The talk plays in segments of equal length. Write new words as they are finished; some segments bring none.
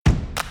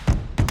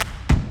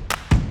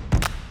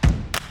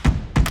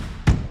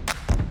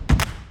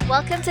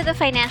Welcome to the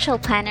Financial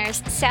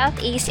Planners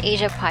Southeast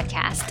Asia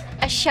podcast,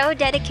 a show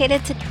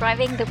dedicated to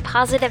driving the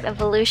positive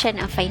evolution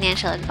of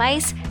financial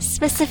advice,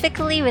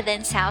 specifically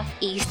within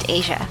Southeast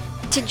Asia.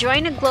 To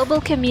join a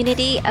global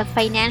community of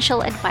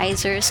financial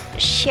advisors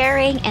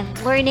sharing and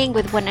learning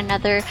with one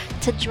another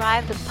to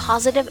drive the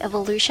positive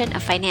evolution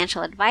of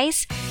financial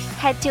advice,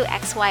 head to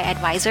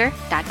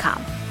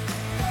xyadvisor.com.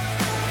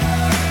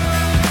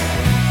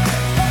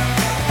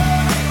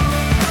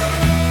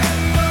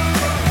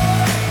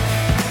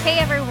 Hey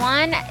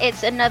everyone,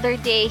 it's another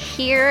day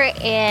here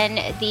in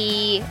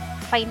the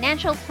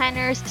Financial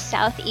Planners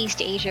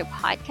Southeast Asia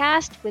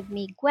podcast with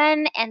me,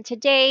 Gwen, and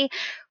today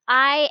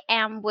I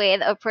am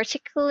with a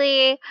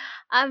particularly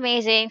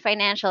amazing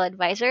financial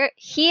advisor.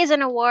 He is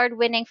an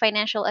award-winning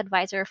financial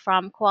advisor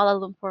from Kuala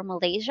Lumpur,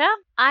 Malaysia.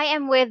 I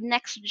am with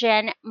Next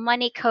Gen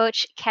Money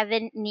Coach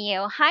Kevin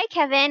Neo. Hi,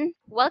 Kevin.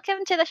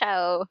 Welcome to the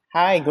show.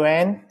 Hi,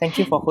 Gwen. Thank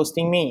you for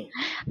hosting me.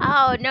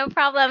 Oh, no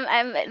problem.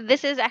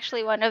 This is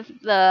actually one of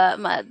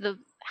the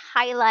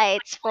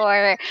highlights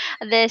for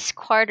this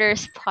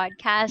quarter's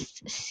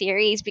podcast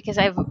series because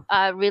I've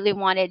really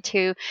wanted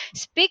to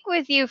speak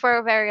with you for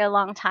a very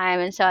long time,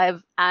 and so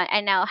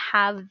I now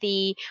have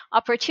the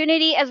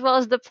opportunity as well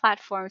as the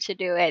platform to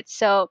do it.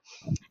 So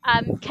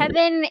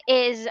Kevin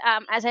is,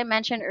 as I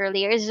mentioned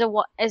earlier, is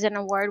an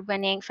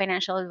award-winning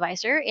financial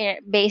advisor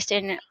based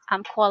in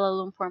Kuala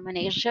Lumpur,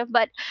 Malaysia.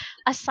 But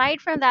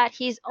aside from that,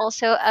 he's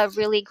also a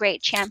really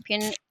great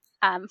champion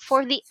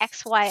for the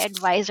XY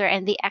Advisor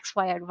and the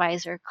XY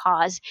Advisor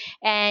cause.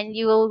 And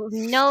you will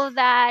know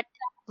that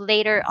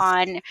later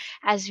on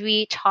as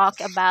we talk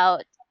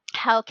about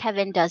how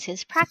Kevin does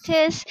his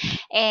practice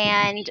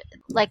and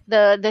like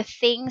the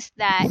things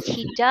that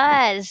he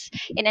does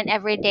in an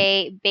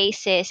everyday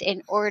basis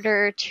in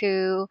order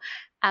to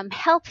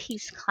help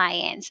his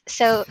clients.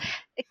 So,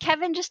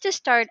 Kevin, just to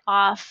start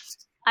off,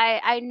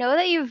 I know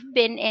that you've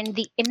been in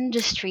the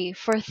industry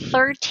for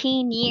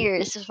 13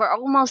 years, for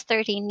almost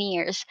 13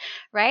 years,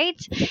 right?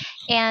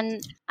 And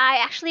I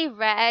actually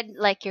read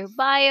like your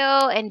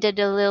bio and did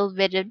a little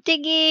bit of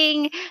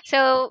digging.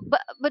 So,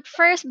 but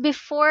first,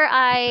 before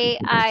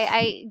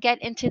I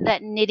get into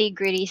that nitty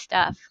gritty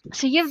stuff,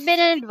 so you've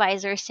been an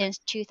advisor since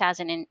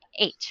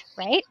 2008,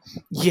 right?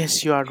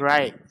 Yes, you are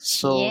right.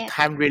 So Yeah.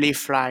 time really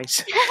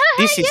flies.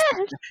 This is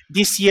Yes.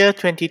 this year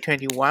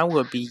 2021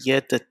 will be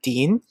year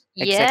 13,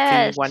 exactly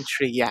Yes. 1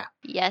 3. Yeah.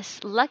 Yes.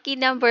 Lucky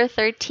number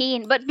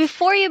 13. But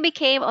before you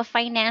became a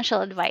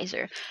financial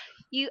advisor,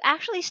 you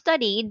actually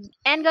studied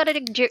and got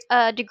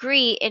a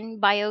degree in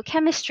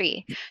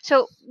biochemistry.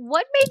 So,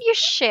 what made you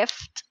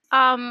shift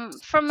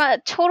from a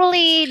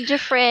totally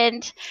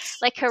different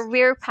like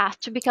career path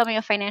to becoming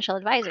a financial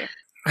advisor?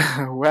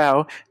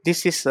 Well,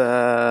 this is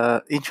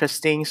a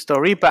interesting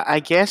story, but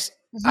I guess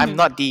I'm Mhm.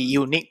 not the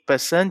unique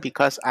person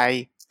because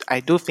I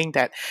do think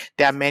that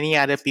there are many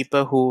other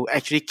people who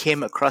actually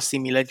came across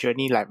similar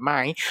journey like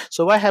mine.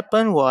 So what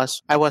happened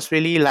was I was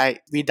really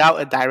like without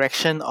a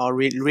direction or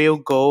real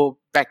goal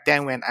back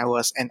then when I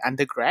was an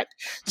undergrad.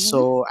 Mhm.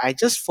 So I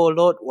just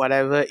followed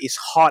whatever is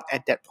hot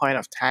at that point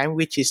of time,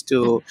 which is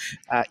to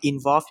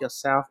involve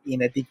yourself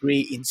in a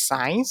degree in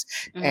science.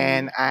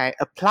 And Mhm. I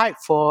applied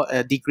for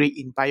a degree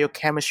in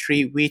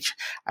biochemistry, which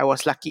I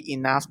was lucky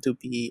enough to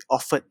be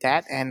offered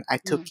that, and I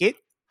Mhm. took it.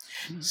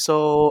 Mhm.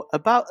 So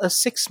about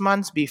 6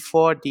 months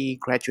before the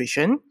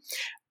graduation,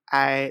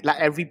 I like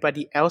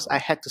everybody else, I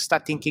had to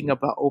start thinking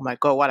about, oh my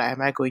god, what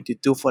am I going to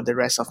do for the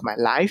rest of my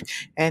life?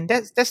 And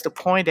that's the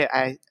point that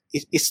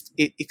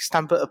it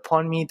stumbled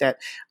upon me that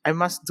I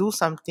must do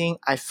something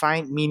I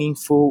find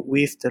meaningful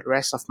with the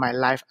rest of my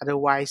life.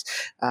 Otherwise,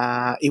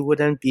 it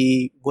wouldn't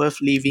be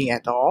worth living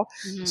at all.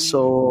 Mhm.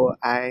 So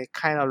I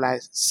kind of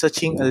like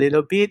searching a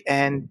little bit,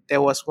 and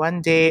there was one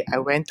day I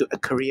went to a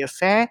career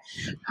fair.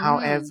 Mhm.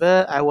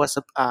 However, I was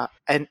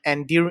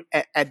and during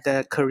at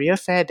the career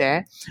fair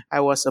there,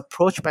 I was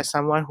approached by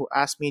someone who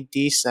asked me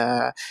this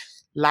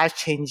life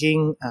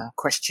changing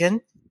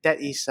question.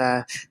 That is,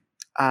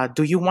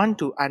 do you want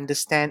to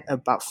understand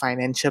about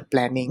financial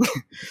planning?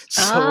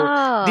 So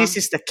Oh. this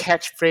is the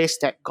catchphrase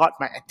that got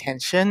my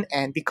attention,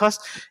 and because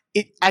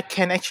I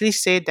can actually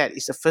say that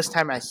it's the first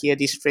time I hear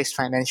this phrase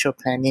financial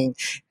planning,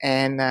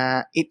 and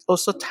it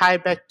also tie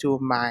back to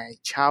my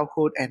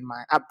childhood and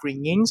my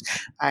upbringings.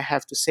 I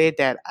have to say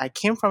that I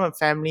came from a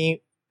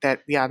family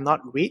that we are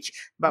not rich,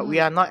 but we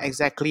Mhm. are not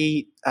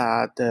exactly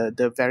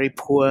the very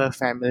poor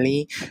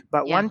family.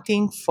 But Yeah. one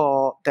thing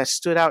for that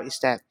stood out is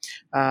that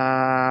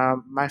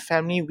my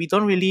family, we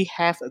don't really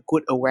have a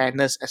good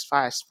awareness as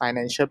far as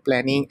financial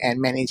planning and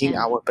managing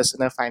Yeah. our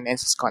personal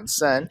finance is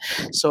concerned.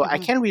 So I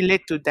Mhm. can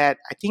relate to that.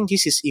 I think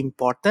this is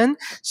important.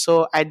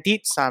 So I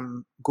did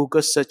some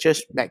Google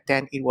searches back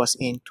then. It was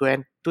in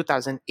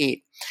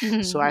 2008.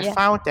 So Mhm. I Yeah.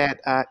 found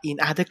that in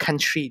other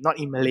country, not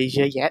in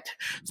Malaysia yet,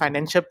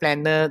 financial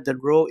planner, the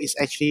role is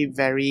actually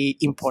very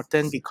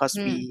important because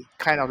Mm. we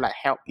kind of like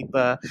help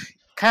people,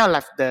 kind of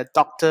like the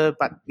doctor,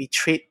 but we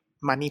treat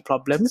money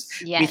problems,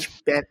 which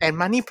Yes. and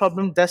money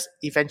problem does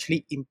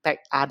eventually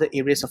impact other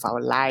areas of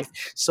our life.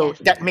 So Yes.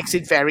 that makes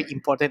it very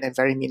important and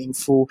very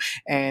meaningful.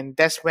 And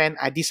that's when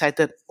I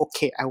decided,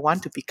 okay, I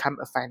want to become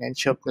a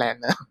financial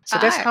planner. So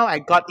that's Ah, how I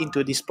got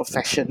into this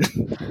profession.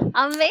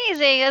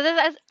 amazing.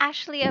 This is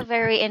actually a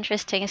very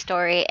interesting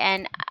story.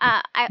 And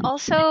I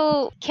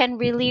also can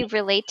really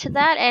relate to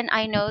that. And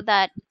I know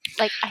that,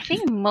 like, I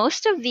think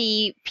most of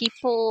the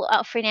people,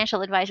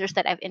 financial advisors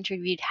that I've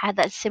interviewed, had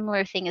that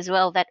similar thing as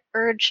well, that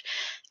urge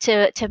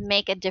to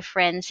make a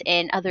difference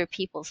in other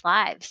people's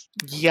lives.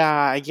 Yeah,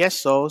 I guess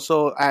so.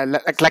 So,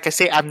 like I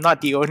say, I'm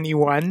not the only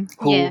one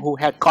Yeah. who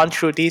had gone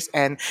through this,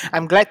 and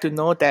I'm glad to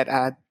know that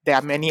there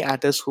are many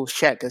others who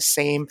share the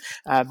same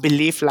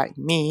belief like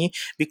me.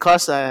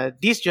 Because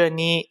this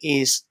journey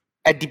is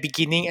at the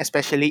beginning,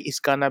 especially,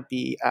 is gonna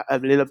be a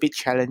little bit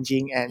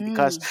challenging, and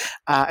because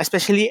Mm.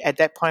 especially at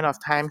that point of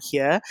time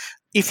here,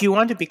 if you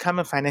want to become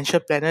a financial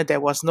planner, there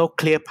was no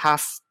clear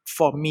path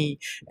for me,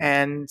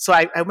 and so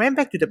I went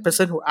back to the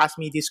person who asked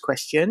me this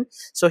question.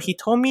 So he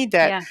told me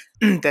that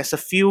Yeah. there's a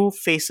few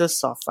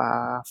phases of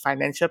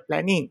financial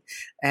planning,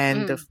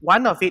 and Mm.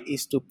 one of it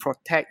is to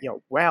protect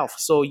your wealth.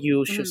 So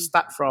you should Mm.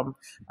 start from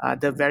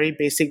the very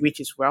basic,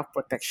 which is wealth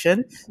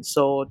protection.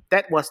 So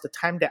that was the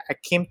time that I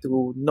came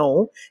to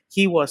know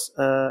he was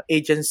a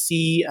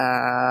agency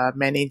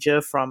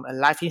manager from a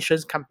life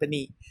insurance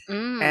company,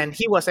 Mm. and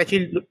he was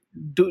actually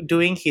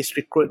doing his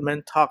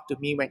recruitment talk to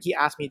me when he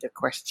asked me the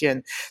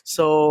question.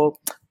 So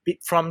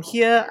from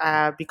here,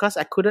 because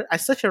I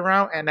searched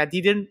around and I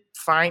didn't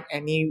find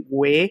any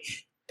way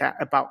that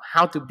about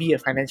how to be a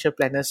financial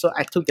planner. So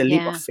I took the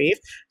leap of Yeah. faith.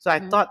 So I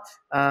Mm. thought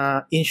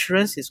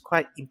insurance is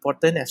quite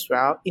important as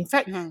well. In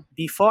fact, Mm.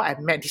 before I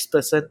met this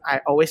person,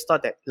 I always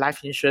thought that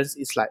life insurance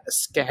is like a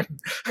scam.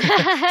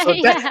 So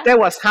Yeah. that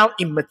was how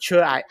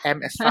immature I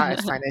am as far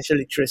as financial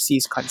literacy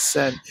is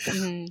concerned.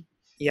 Mm.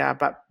 Yeah,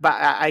 but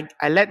I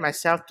let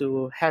myself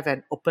to have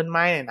an open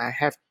mind,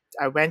 and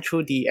I went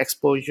through the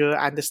exposure,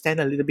 understand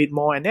a little bit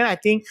more, and then I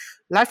think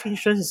life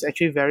insurance is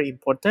actually very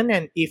important.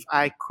 And if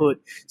I could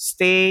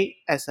stay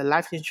as a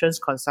life insurance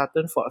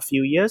consultant for a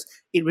few years,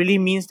 it really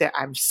means that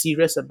I'm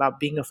serious about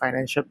being a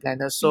financial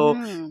planner. So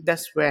Mm.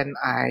 that's when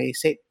I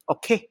said,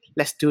 okay,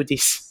 let's do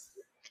this.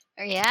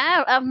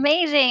 Yeah,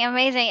 amazing,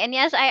 amazing. And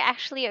yes, I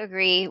actually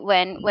agree.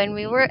 When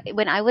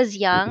I was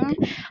young,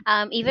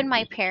 even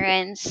my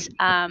parents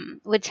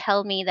would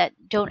tell me that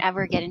don't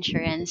ever get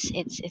insurance.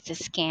 It's a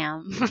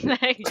scam.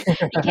 Like,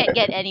 you can't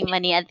get any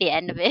money at the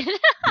end of it.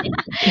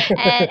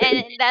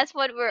 And that's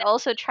what we're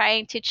also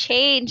trying to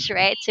change,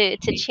 right? To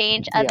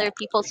change Yeah. other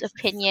people's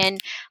opinion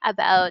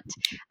about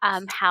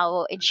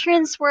how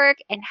insurance work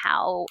and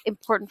how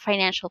important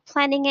financial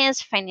planning is,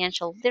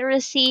 financial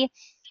literacy.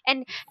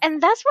 And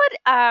that's what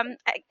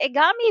it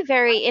got me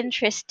very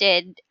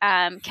interested,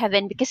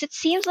 Kevin, because it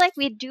seems like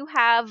we do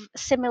have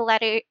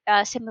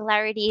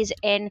similarities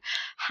in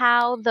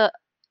how the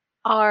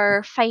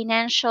our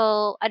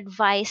financial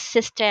advice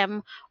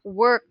system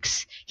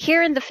works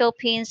here in the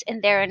Philippines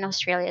and there in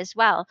Australia as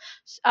well.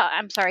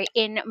 I'm sorry,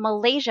 in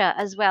Malaysia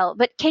as well.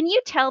 But can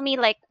you tell me,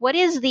 like, what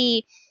is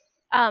the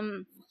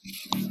um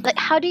like,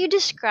 how do you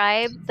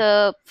describe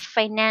the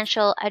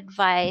financial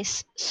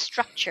advice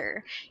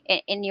structure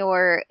in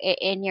your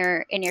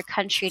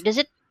country? Does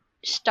it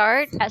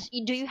start as,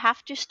 do you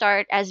have to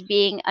start as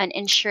being an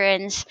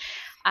insurance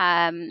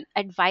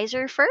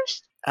advisor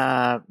first?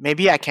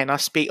 Maybe I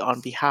cannot speak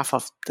on behalf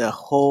of the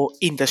whole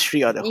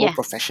industry or the whole Yeah. Yeah.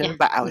 profession,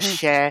 but I'll Hmm.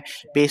 share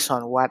based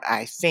on what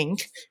I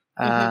think.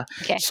 Hmm. Uh,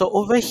 Okay. so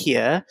over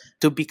here,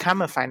 to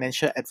become a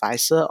financial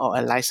advisor or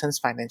a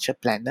licensed financial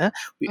planner,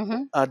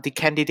 Hmm. the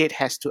candidate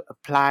has to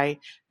apply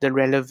the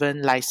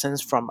relevant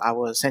license from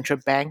our central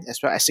bank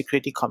as well as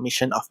Security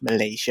Commission of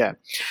Malaysia.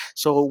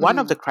 So one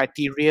of Hmm. the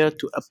criteria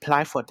to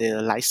apply for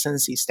the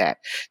license is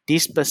that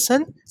this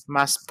person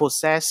must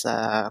possess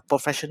a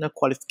professional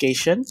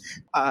qualification,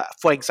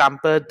 for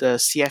example, the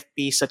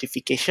CFP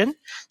certification.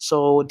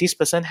 So this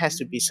person has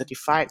to be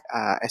certified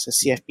as a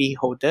CFP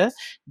holder,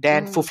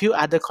 then Mm. fulfill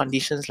other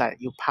conditions like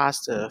you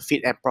pass the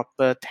fit and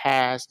proper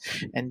test,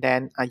 and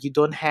then you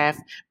don't have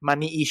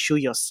money issue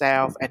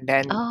yourself, and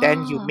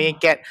then you may Oh.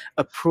 get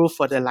approved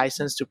for the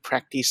license to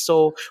practice.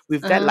 So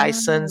with that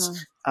license,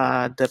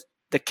 Oh.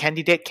 the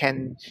candidate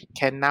can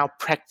now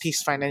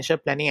practice financial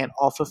planning and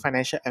offer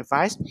financial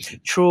advice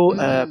through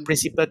a Mm.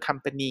 principal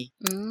company.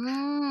 All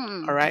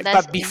Mm. right,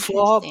 That's but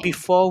interesting.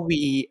 before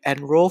we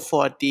enroll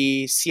for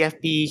the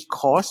CFP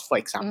course, for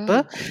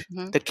example, Mm.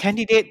 Hmm. the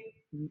candidate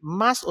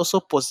must also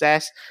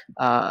possess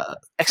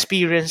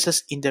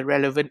experiences in the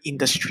relevant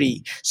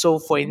industry. So,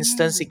 for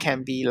instance, it Mm.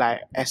 can be like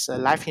as a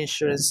life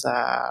insurance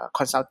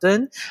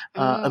consultant,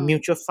 a Mm.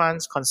 mutual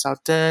funds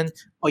consultant,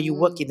 or you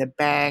work Mm. in a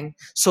bank.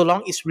 So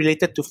long it's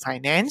related to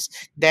finance,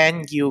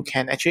 then you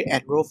can actually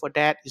enroll for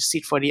that. You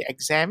sit for the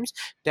exams.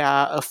 There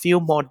are a few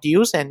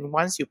modules, and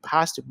once you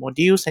pass the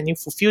modules and you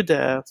fulfill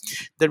the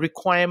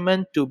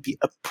requirement to be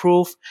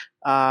approved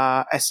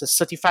as a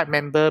certified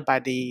member by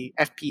the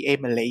FPA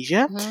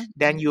Malaysia, Hmm.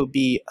 then you'll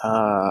be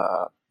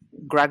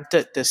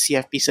granted the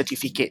CFP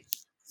certificate.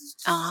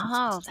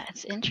 Oh,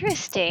 that's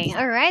interesting.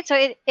 All right.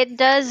 So it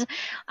does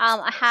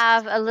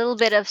have a little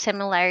bit of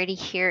similarity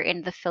here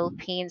in the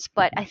Philippines,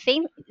 but I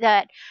think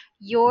that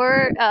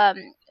your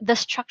the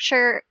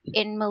structure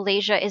in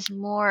Malaysia is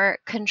more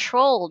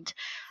controlled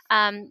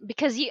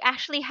because you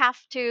actually have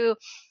to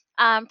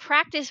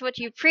practice what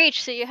you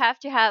preach. So you have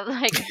to have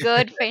like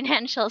good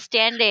financial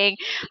standing.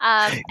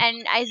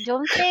 And I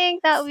don't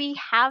think that we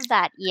have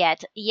that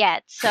yet.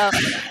 So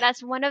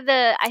that's one of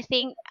the I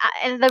think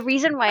and the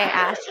reason why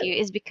I ask you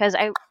is because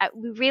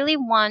we really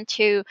want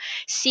to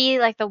see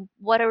like the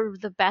what are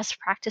the best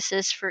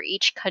practices for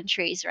each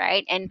countries,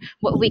 right, and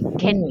what we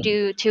can Mm.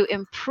 do to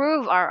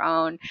improve our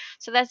own.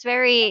 So that's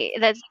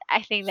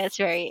I think that's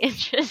very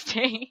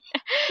interesting.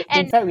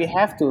 In And fact, we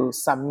have to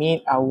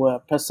submit our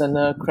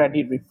personal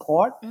credit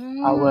report,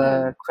 mm,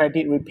 our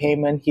credit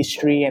repayment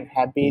history and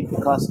habit,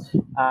 because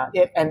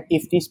and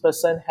if this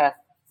person have,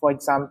 for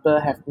example,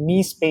 have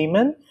missed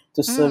payment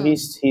to mm,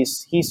 service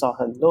his or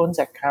her loans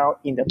account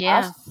in the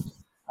yeah. past,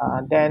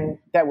 then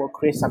that will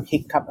create some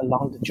hiccup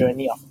along the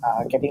journey of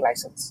getting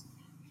license.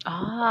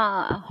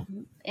 Ah,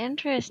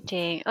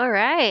 interesting. All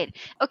right.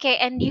 Okay,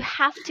 and you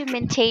have to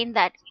maintain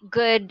that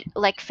good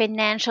like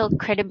financial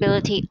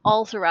credibility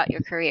all throughout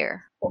your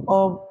career.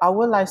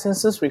 Our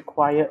licenses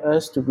require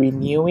us to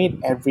renew it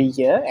every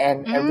year,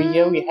 and every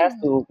year Mm. we have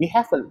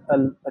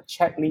a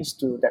checklist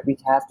that we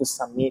have to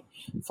submit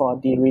for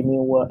the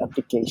renewal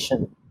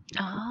application.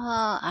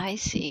 Oh, I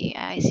see.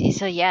 I see.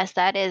 So yes,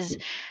 that is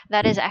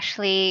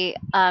actually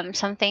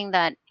something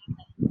that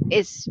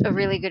is a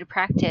really good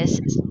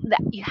practice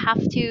that you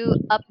have to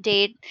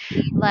update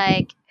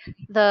like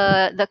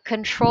the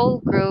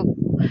control group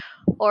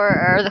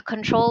or the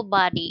control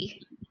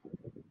body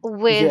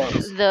with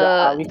Yes,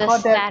 the we call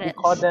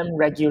status, them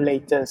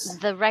regulators.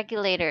 the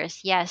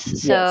regulators, yes.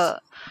 Yes. So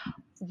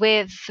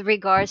with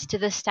regards to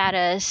the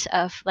status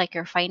of like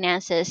your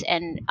finances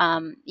and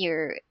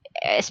your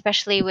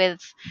especially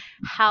with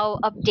how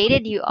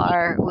updated you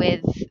are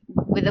with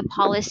the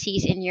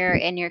policies in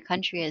your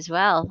country as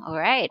well. All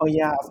right. Oh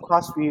yeah, of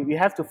course we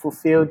have to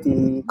fulfill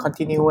the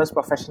continuous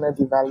professional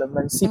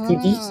development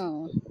CPDs.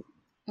 Mm.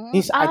 Mm.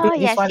 This I Oh think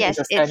this yes, one is yes,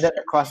 a it's standard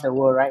across the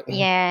world, right?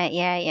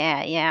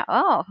 yeah.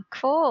 Oh,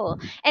 cool.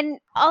 And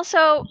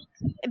also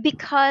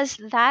because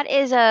that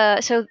is a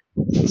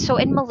so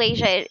in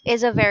Malaysia it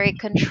is a very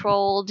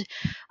controlled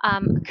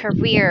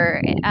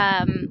career.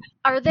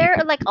 Are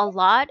there like a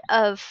lot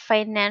of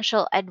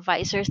financial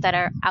advisors that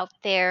are out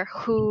there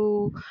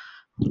who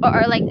or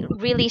are like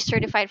really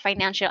certified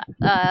financial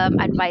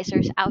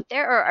advisors out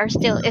there, or are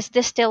still is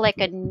this still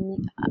like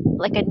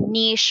like a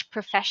niche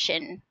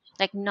profession?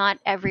 Like not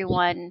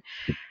everyone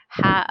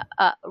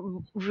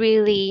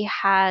really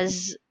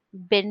has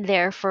been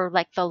there for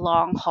like the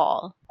long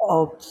haul.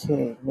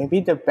 Okay, maybe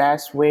the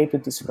best way to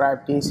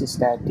describe this is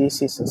that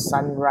this is a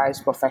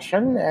sunrise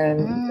profession,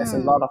 and there's a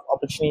Mm, lot of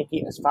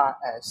opportunity as far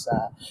as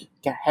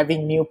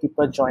having new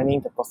people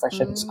joining the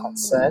profession is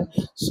concerned.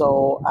 mm,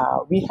 So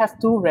we have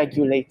two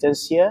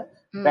regulators here: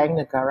 mm, Bank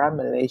Negara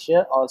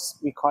Malaysia, or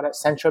we call it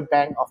Central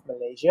Bank of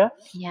Malaysia.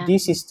 yeah.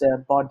 This is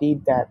the body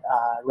that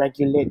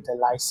regulate the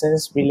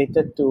license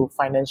related to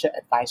financial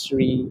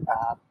advisory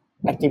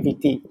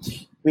activity,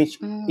 which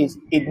Mm, is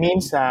it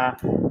means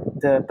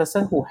the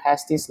person who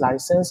has this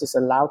license is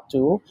allowed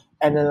to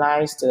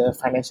analyze the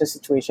financial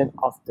situation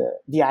of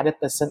the other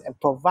person and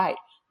provide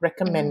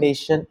mm,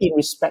 recommendation in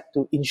respect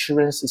to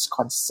insurance is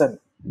concerned.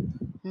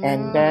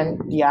 And then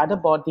mm, the other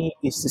body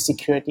is the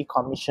Security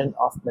Commission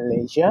of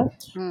Malaysia.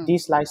 mm,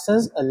 This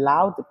license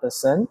allow the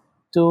person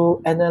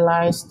to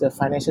analyze the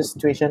financial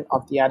situation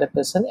of the other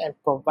person and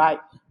provide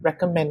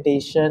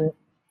recommendation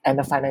and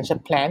a financial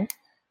plan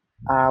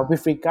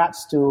with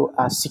regards to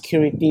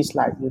securities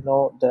like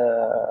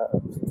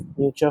the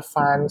mutual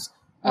funds,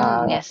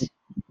 yes.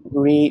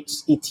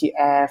 REITs,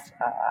 ETF,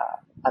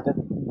 other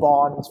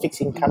bonds,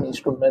 fixed income Mm,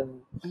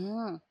 instrument.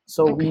 mm.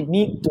 So we Okay.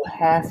 need to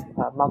have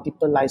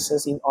multiple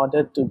licenses in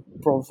order to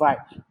provide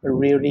a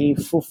really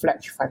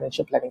full-fledged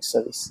financial planning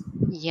service.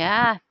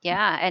 Yeah,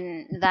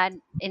 and that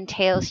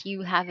entails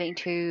you having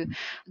to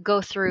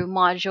go through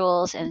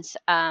modules and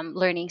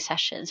learning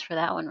sessions for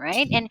that one,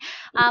 right? And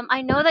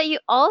I know that you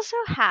also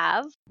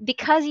have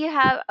because you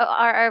have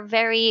are a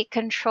very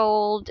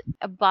controlled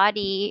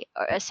body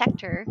or a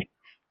sector.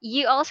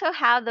 You also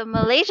have the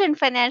Malaysian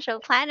Financial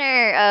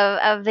Planner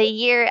of the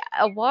Year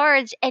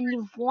awards, and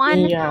you've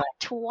won Yeah.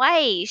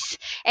 twice.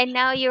 And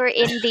now you're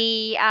in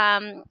the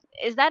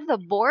is that the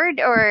board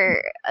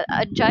or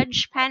a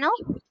judge panel?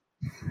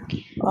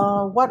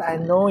 What I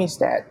know is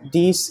that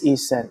this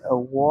is an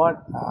award,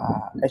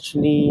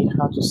 actually,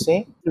 how to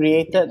say,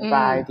 created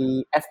by Mm,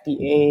 the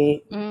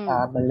FPA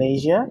mm,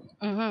 Malaysia.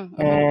 mm-hmm,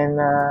 mm-hmm, And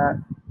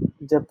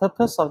the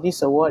purpose of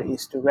this award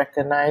is to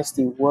recognize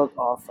the work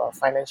of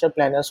financial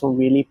planners who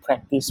really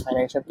practice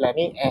financial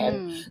planning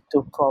and mm,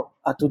 to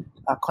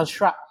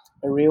construct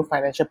a real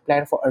financial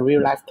plan for a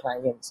real life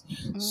clients.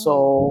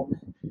 mm, So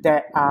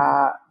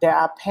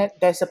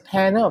there's a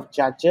panel of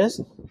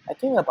judges I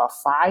think about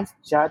five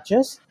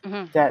judges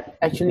Hmm. that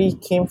actually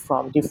came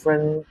from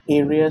different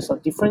areas or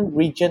different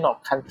region or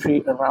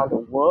country around the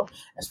world.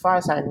 As far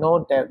as I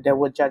know, there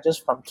were judges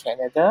from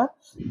Canada,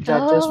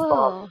 judges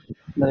from Oh.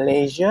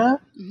 Malaysia,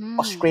 Mm.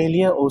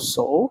 Australia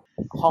also,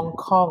 Hong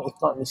Kong,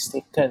 if not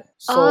mistaken.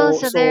 Oh, So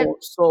so they're so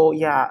so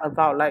yeah,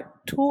 about like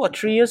 2 or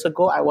 3 years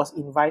ago, I was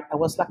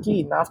lucky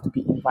enough to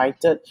be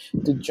invited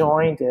to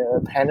join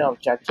the panel of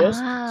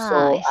judges. I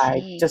So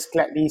I see. just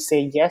gladly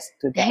say yes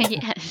to that.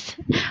 Yes.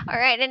 All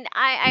right. And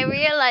I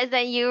realize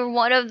that you're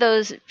one of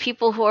those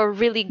people who are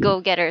really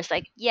go getters.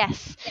 Like,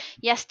 yes,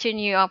 yes to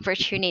new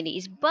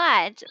opportunities.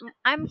 But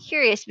I'm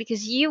curious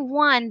because you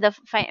won the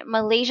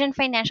Malaysian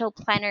Financial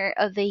Planner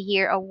of the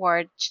Year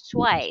award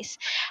twice.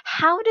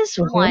 How does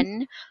Mhm.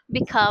 one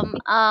become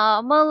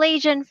a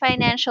Malaysian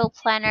Financial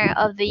Planner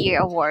of the Year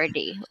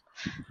awardee?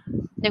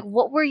 Like,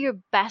 what were your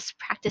best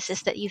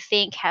practices that you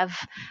think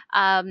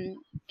um,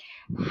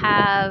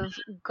 have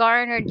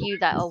garnered you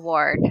that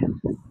award?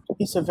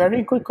 It's a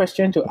very good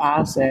question to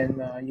ask,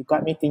 and you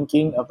got me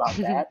thinking about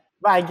that.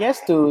 But I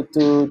guess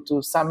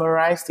to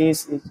summarize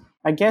this,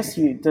 I guess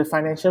the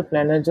financial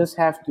planner just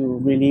have to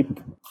really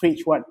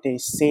preach what they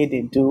say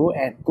they do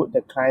and put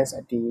the clients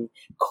at the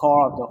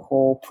core of the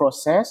whole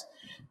process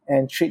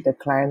and treat the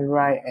client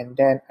right. And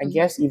then I Mhm.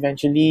 guess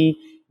eventually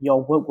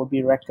your work will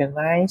be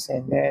recognized,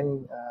 and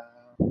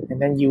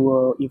then you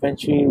will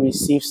eventually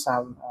receive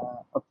some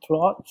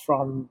applaud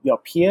from your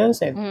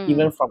peers and Mm,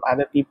 even from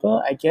other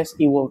people. I guess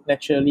it will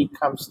naturally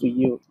comes to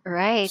you.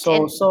 right. So,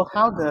 And so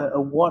how the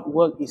award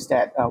work is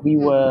that mm, we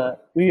were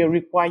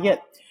required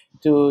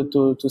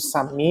to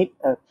submit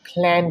a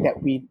plan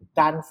that we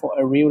done for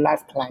a real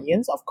life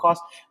clients. Of course,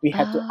 we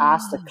had to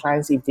ask the oh,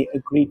 clients if they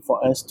agreed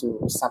for us to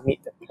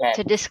submit the plan,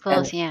 to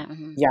disclose, and yeah.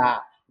 Mhm. yeah,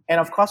 and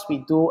of course we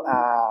do.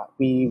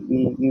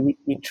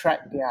 We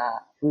track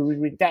we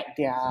redact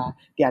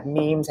their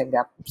names and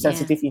their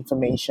Yeah. sensitive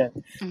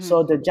information. Hmm.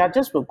 So the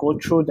judges will go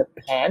through the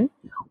plan.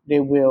 They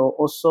will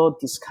also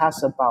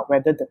discuss about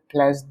whether the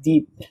plans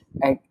did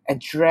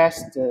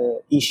address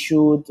the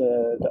issue,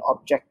 the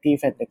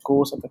objective and the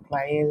goals of the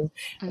client.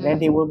 And then Hmm.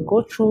 they will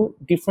go through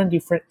different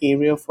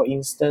area, for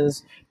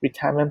instance,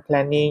 retirement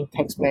planning,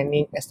 tax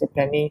planning, estate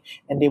planning,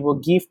 and they will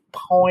give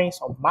points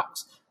or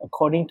marks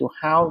according to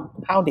how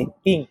they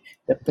think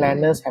the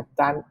Hmm. planners have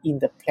done in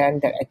the plan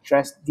that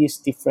address these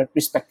different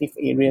respective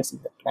areas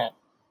in the plan.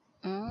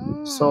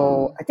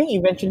 So Mm. I think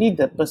eventually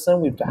the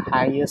person with the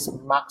highest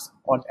marks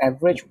on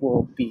average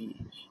will be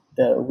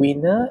the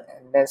winner,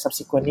 and then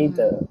subsequently Mm.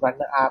 the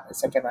runner up and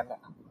second runner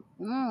up.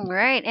 Mm,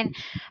 right.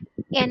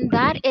 And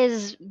that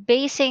is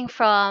basing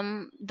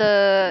from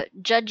the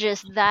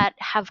judges that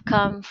have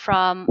come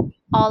from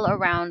all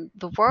around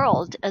the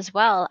world as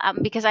well,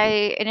 because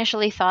I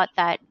initially thought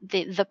that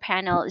the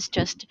panel is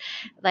just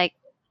like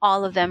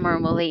all of them are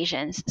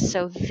Malaysians,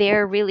 so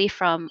they're really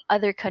from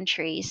other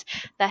countries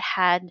that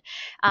had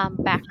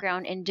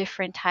background in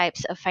different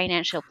types of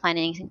financial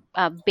planning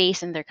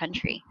based in their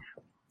country.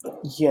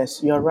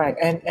 Yes, you're right,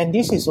 and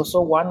this is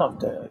also one of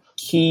the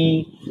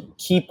key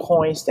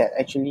points that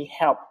actually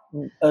help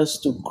us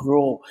to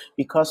grow,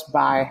 because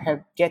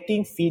by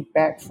getting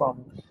feedback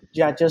from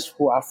judges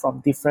who are from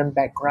different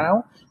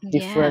background,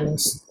 Yeah.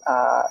 different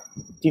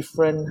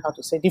different how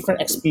to say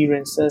different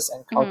experiences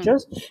and Hmm.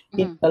 cultures,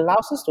 it Hmm.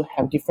 allows us to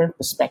have different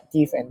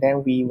perspective, and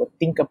then we will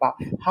think about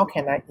how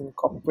can I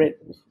incorporate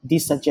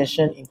this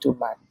suggestion into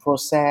my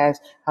process,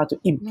 how to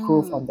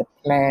improve on Mm. the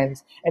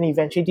plans, and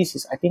eventually this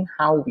is I think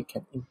how we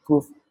can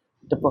improve.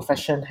 The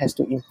profession has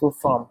to improve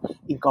from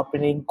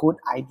incorporating good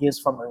ideas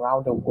from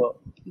around the world.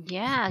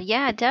 Yeah,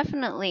 yeah,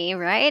 definitely,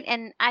 right?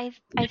 And I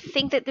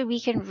think that we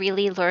can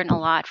really learn a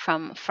lot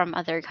from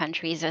other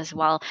countries as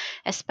well,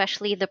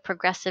 especially the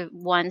progressive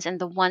ones and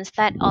the ones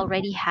that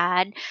already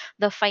had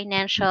the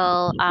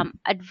financial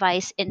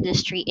advice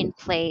industry in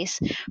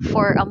place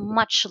for a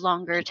much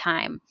longer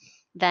time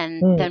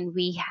Hmm. than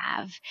we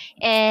have.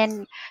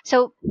 And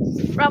so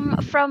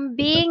from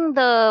being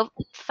the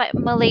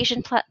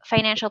Malaysian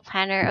Financial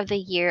Planner of the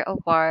Year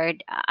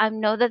award, I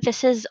know that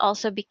this is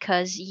also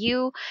because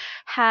you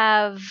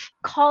have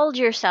called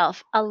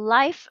yourself a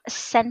life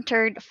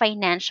centered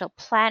financial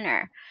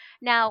planner.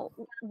 Now,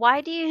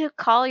 why do you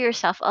call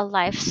yourself a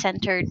life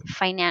centered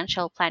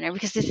financial planner?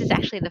 Because this is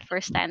actually the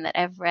first time that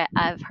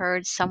I've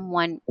heard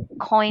someone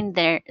coin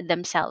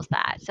themselves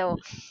that. So,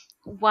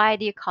 why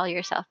do you call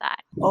yourself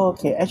that?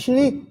 Okay,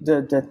 actually,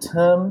 the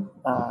term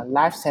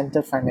life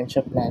center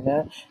financial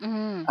planner,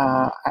 Mm,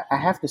 I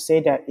have to say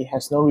that it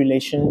has no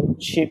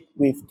relationship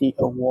with the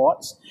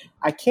awards.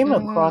 I came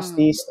across mm.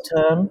 this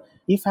term,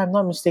 if I'm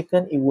not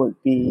mistaken, it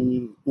would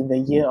be in the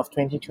year of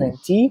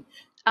 2020.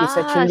 It's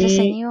Ah, just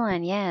a actually new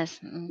one. Yes.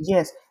 Mm.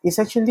 Yes, it's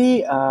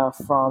actually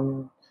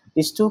from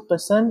these two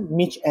person,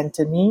 Mitch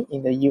Anthony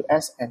in the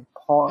US and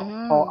Paul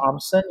Mm.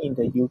 Armson in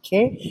the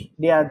UK.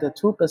 They are the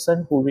two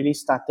person who really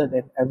started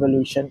an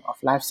evolution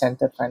of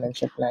life-centered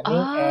financial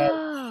planning,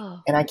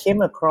 Oh. and I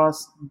came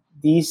across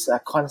this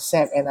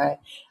concept, and I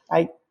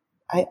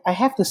I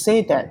have to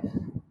say that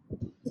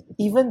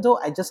even though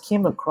I just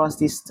came across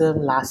this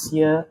term last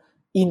year,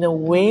 in a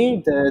way,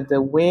 Mm,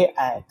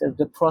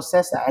 the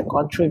process that I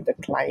gone through with the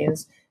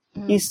clients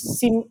mm,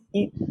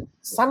 it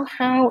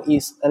somehow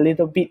is a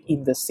little bit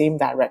in the same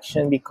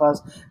direction,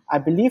 because I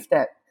believe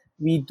that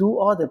we do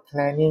all the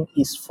planning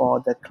is for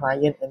the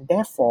client, and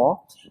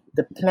therefore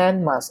the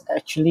plan must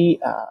actually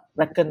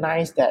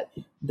recognize that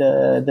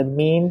the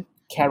main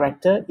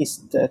character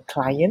is the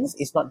clients,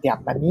 it's not their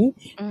money.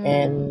 mm,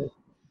 And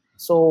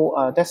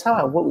so that's how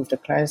I work with the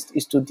clients,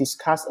 is to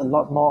discuss a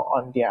lot more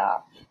on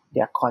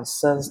their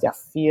concerns, their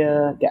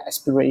fear, their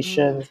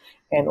mm, aspirations,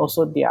 and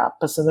also their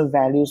personal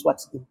values,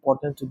 what's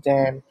important to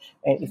them,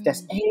 and if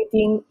there's mm,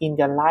 anything in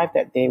their life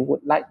that they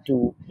would like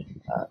to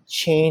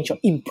change or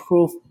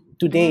improve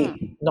mm.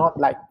 today, not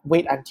like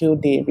wait until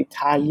they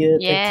retire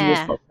 20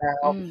 years Yeah. from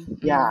now. Mm,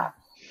 Yeah. mm,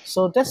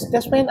 So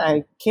that's when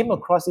I came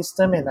across this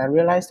term, and I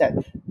realized that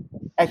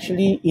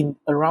actually in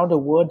around the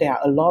world there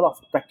are a lot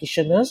of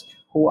practitioners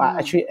who are mm,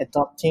 actually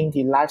adopting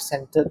the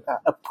life-centered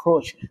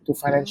approach to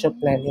financial mm.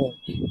 planning,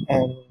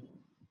 and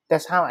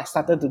that's how I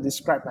started to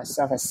describe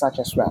myself as such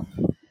as well.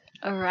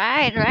 All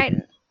right, right.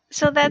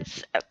 So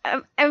that's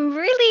I'm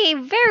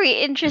really very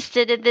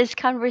interested in this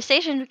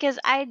conversation because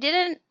I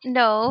didn't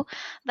know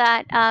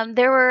that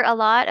there were a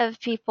lot of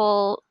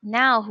people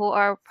now who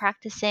are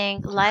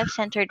practicing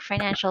life-centered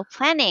financial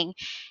planning,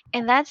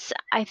 and that's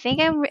I think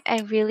I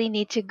really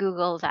need to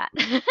Google that.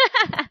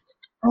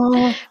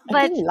 I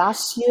But think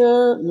last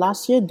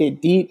year they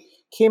did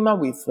came up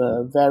with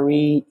a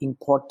very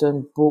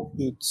important book.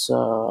 It's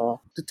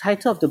the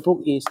title of the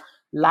book is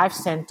Life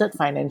Centered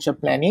Financial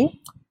Planning: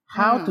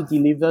 How to mm,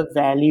 Deliver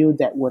Value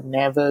That Will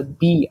Never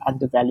Be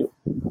Undervalued.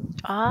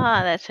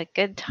 that's a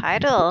good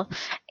title.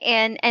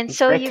 And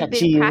It's so very you've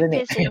been catchy, isn't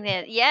it? practicing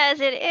it. Yes,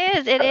 it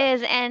is. It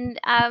is. And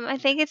I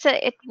think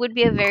it would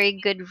be a very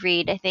good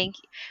read. I think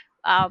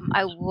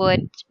I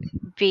would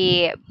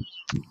be,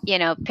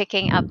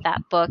 picking up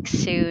that book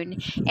soon.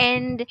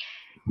 And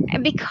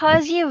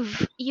because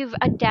you've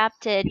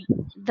adapted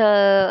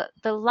the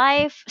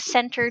life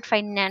centered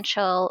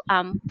financial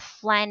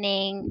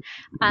planning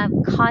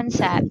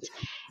concept,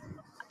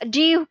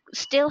 do you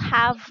still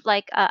have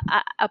like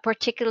a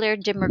particular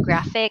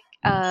demographic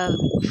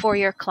for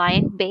your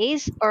client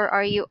base, or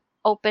are you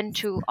open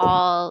to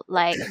all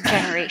like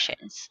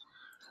generations?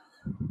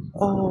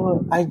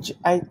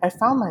 I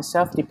found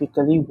myself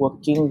typically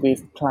working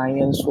with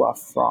clients who are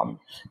from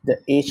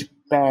the age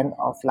band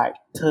of like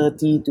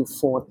 30 to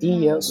 40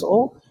 years Mm,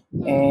 old.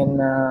 mm,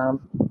 And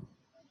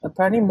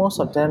apparently, most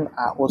of them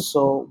are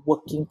also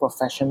working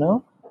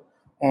professional.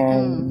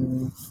 mm,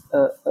 And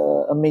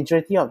a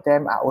majority of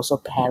them are also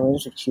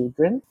parents with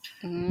children.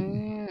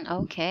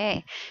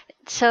 okay.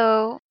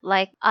 So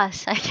like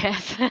us, I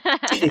guess.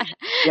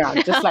 Yeah,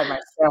 just like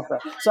myself.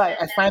 Right? So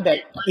I find that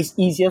it's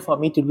easier for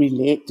me to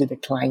relate to the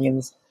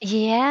clients.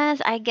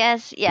 Yes, I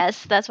guess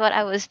yes, that's what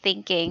I was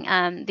thinking.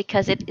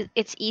 Because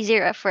it's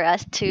easier for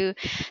us to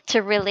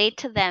relate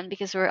to them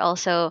because we're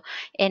also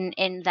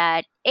in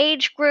that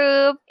age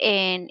group,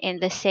 in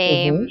the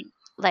Mm-hmm. same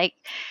like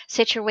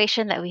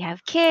situation that we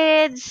have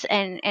kids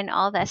and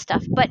all that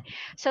stuff. But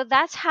so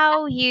that's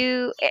how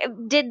you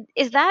did.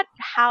 Is that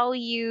how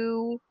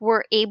you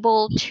were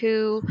able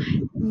to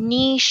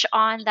niche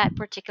on that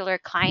particular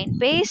client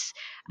base?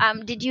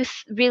 Did you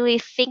really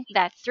think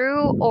that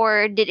through,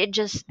 or did it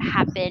just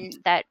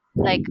happen that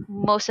like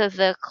most of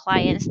the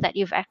clients that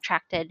you've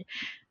attracted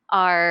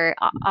are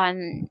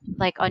on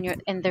like on your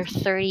in their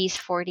 30s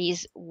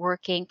 40s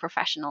working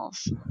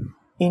professionals?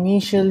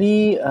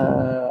 Initially,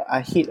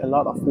 I hit a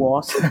lot of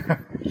walls.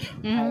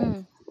 I,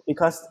 Mm,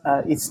 because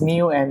it's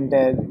new, and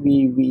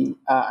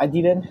I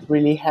didn't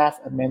really have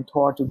a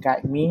mentor to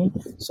guide me.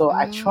 So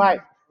I tried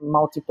mm,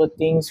 multiple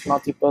things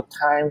multiple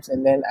times,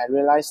 and then I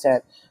realized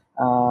that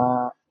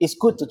it's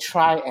good to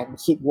try and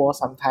hit walls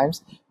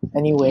sometimes.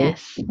 Anyway,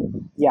 yes,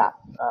 yeah,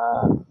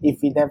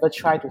 if we never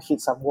try to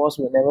hit some walls,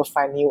 we'll never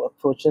find new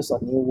approaches or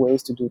new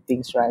ways to do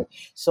things right.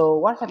 So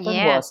what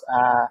happened yeah, was,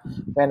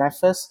 when I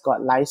first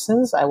got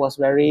licensed, I was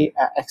very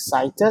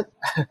excited.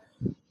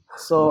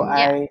 So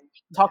yeah, I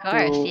of talked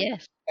course, to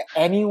yes.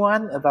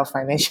 anyone about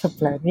financial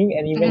planning,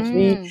 and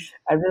eventually Mm,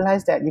 I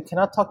realized that you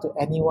cannot talk to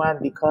anyone,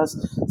 because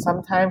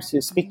sometimes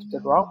you speak to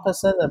the wrong mm,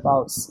 person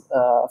about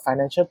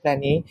financial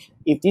planning.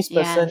 If this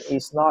person yes.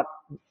 is not,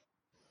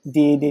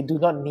 they do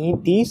not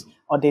need this,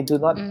 or they do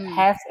not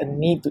Mm, have a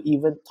need to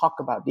even talk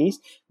about this,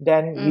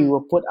 then we mm.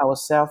 will put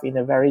ourselves in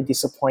a very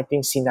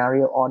disappointing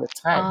scenario all the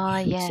time. Oh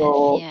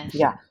yes, So yes.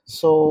 yeah,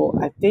 so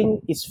I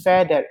think it's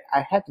fair that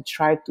I had to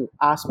try to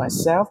ask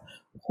myself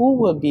who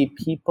will be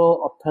people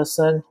or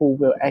person who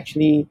will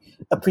actually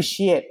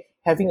appreciate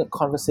having a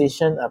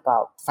conversation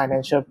about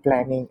financial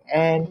planning.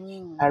 And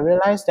I Mm,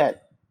 realized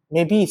that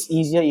maybe it's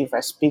easier if I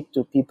speak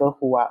to people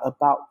who are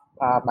about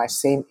my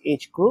same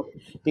age group,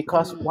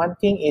 because mm. one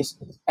thing is,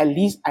 at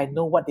least I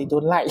know what they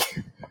don't like.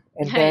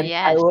 And then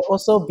I Yes. will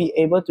also be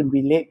able to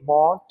relate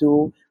more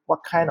to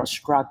what kind of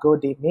struggle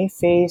they may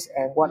face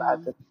and what are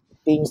Mm, the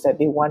things that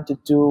they want to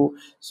do.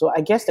 So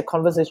I guess the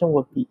conversation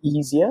would be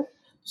easier.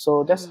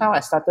 So that's how mm, I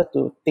started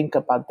to think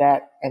about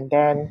that. And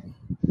then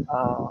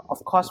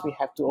of course, we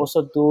have to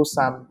also do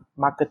some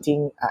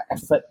marketing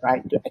effort,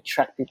 right, to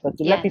attract people,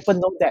 to let people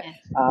Yes. know that,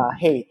 Yes.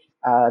 hey,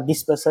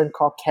 this person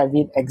called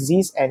Kevin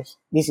exists and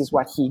this is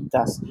what he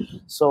does.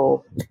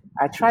 So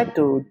I try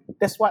to,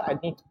 that's what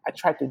I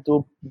tried to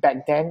do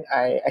back then.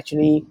 I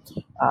actually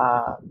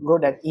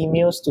wrote an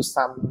emails to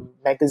some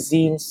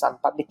magazines, some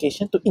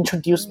publication to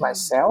introduce Mm.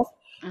 myself.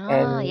 Ah,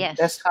 And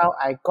that's yes. how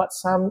I got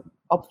some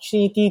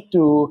opportunity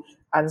to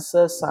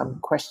answer some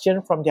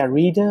question from their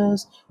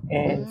readers,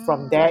 and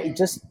from there it Mm.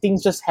 just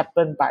things just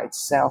happened by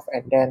itself.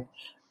 And then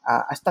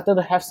I started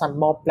to have some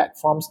more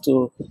platforms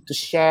to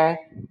share Share,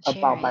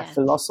 about my yes.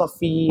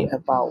 philosophy,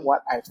 about Mm.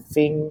 what I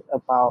think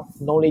about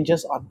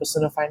knowledges on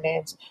personal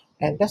finance.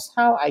 And that's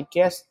how I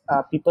guess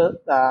people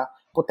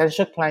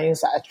potential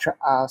clients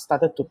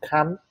started to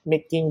come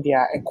making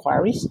their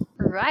inquiries.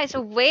 Right.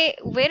 So way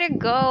to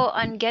go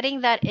on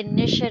getting that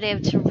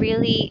initiative to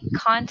really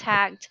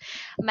contact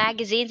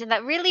magazines, and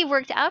that really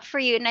worked out for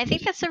you. And I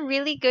think that's a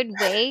really good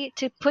way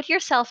to put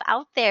yourself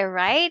out there,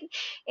 right?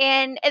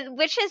 And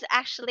which is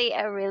actually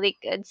a really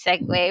good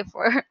segue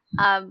for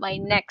my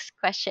next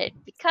question,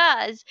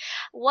 because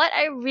what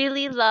I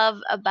really love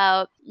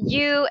about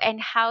you and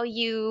how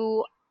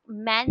you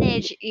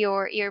manage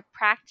your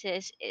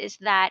practice is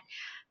that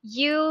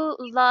you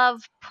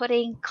love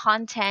putting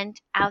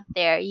content out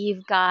there.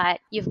 You've got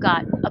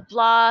a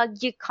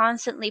blog, you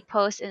constantly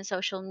post in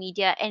social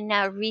media, and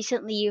now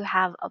recently you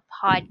have a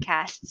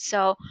podcast.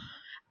 So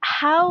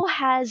how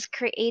has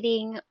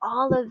creating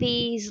all of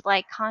these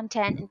like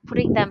content and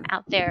putting them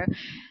out there,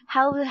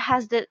 how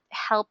has that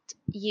helped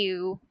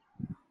you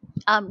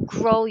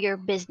grow your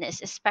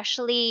business,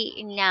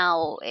 especially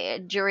now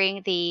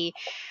during the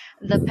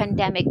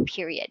pandemic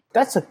period?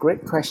 That's a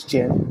great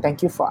question.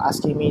 Thank you for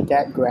asking me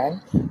that,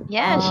 Grant.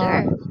 Yeah,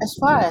 sure. As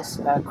far as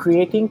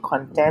creating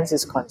contents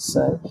is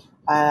concerned,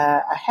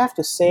 I have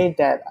to say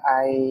that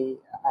I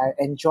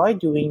enjoy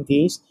doing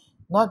this,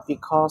 not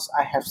because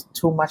I have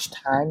too much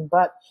time,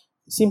 but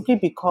simply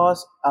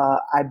because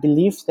I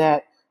believe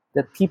that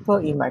the people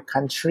in my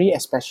country,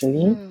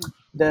 especially, Mm,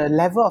 the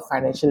level of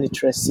financial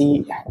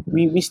literacy,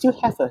 we still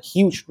have a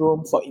huge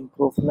room for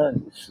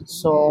improvement. mm,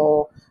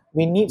 So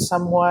we need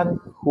someone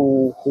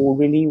who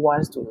really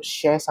wants to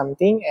share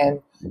something.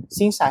 And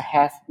since I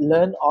have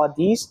learned all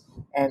this,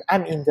 and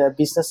I'm in the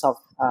business of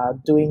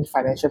doing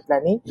financial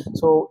planning,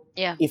 so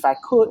yeah. if I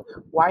could,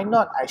 why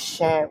not I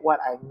share what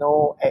I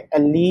know?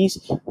 At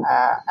least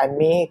I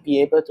may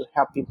be able to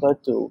help people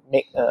to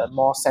make a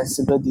more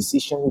sensible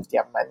decision with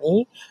their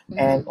money,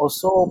 and Mm.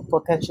 also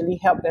potentially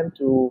help them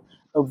to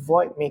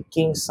avoid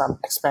making some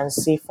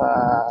expensive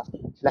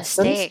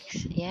lessons,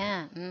 Mistakes.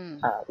 Yeah. Mm.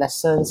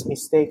 lessons,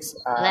 mistakes.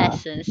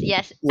 Lessons.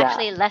 Yes, Yeah,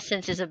 actually,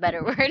 lessons is a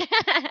better word.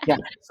 yeah.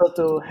 So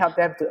to help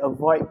them to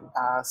avoid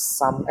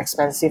some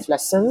expensive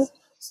lessons,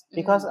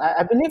 because Mm.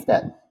 I believe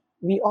that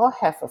we all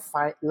have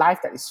a life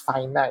that is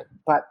finite,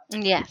 but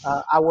Yes.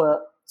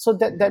 our so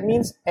that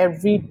means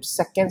every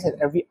second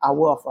and every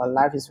hour of our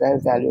life is very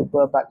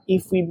valuable. But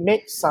if we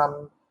make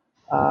some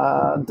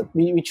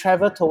we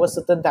travel towards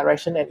certain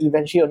direction and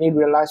eventually only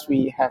realize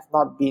we have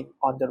not been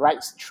on the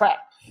right track,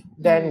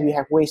 then we Mm.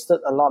 have wasted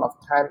a lot of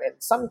time, and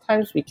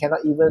sometimes we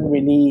cannot even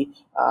really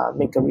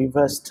make a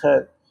reverse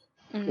turn,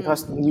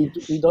 because Mm.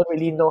 we Yes. don't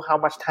really know how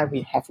much time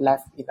we have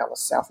left in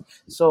ourselves.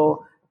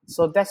 So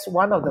that's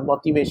one of the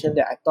motivation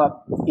that I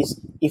thought is,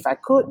 if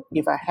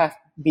I have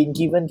been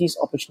given this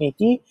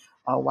opportunity,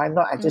 why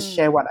not I just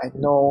share Mm. what I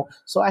know.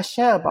 So I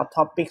share about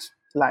topics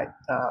like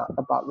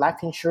about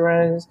life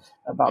insurance,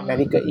 about Mm.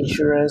 medical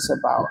insurance,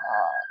 about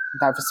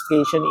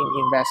diversification in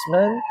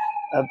investment,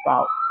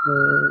 about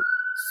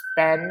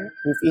spend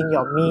within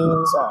your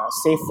means,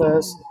 save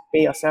first, Mm.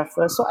 pay yourself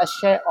first. So I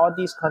share all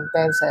these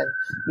contents, and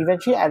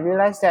eventually I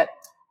realized that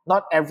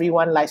not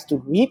everyone likes to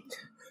read,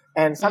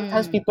 and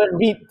sometimes Mm. people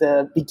read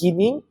the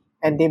beginning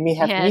and they may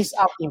have Yes. missed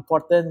out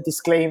important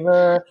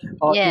disclaimer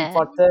or Yeah.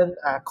 important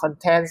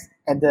contents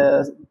at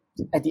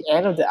the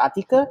end of the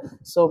article.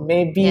 So Yeah.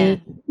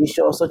 maybe we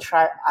should also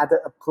try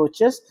other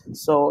approaches.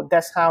 So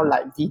that's how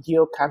like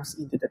video comes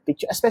into the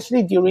picture,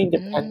 especially during the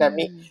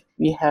pandemic. Mm.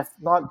 We have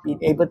not been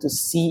able to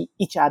see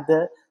each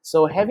other,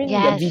 so having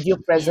the Yes. video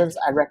Yes. presence,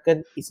 I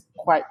reckon, is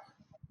quite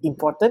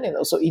important and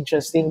also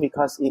interesting,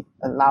 because it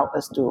allows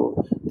us to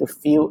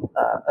feel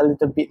a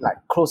little bit like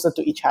closer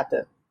to each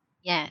other.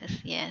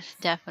 Yes. Yes.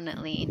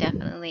 Definitely.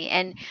 Definitely.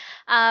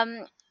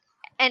 Um,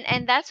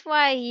 and that's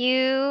why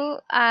you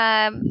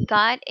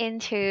got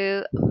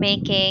into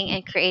making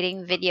and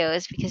creating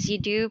videos, because you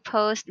do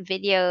post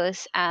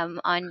videos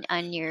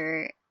on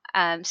your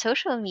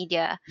social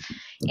media.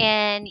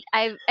 And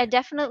I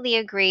definitely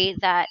agree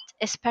that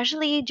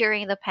especially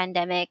during the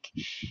pandemic,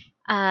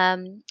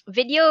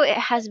 video it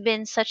has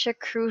been such a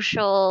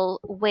crucial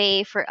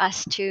way for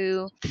us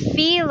to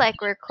feel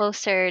like we're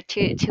closer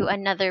to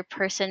another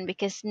person,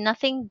 because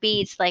nothing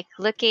beats like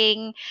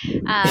looking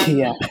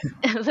Yeah.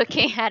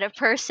 looking at a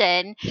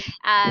person.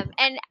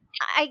 And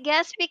I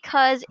guess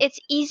because it's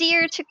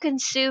easier to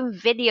consume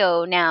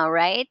video now,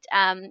 right?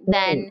 Mm,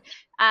 Than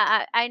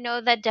I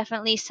know that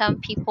definitely some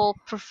people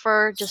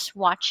prefer just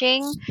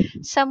watching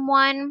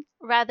someone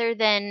rather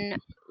than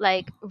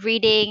like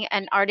reading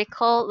an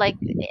article. Like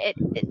it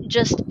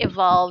just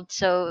evolved,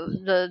 so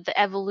the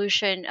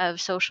evolution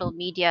of social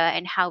media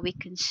and how we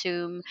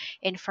consume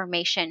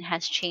information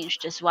has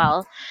changed as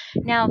well.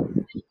 Now,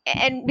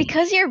 and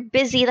because you're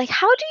busy, like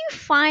how do you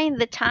find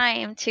the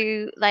time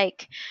to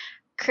like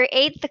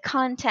create the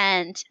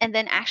content and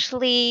then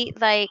actually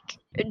like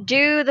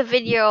do the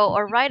video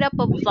or write up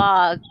a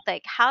vlog?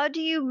 Like how do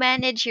you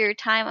manage your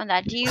time on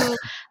that? Do you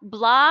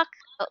block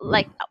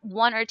like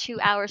 1 or 2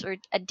 hours or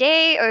a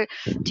day, or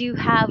do you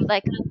have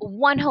like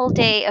one whole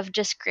day of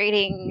just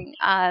creating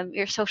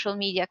your social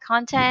media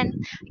content?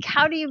 Like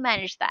how do you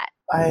manage that?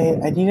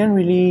 I didn't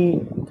really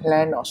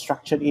plan or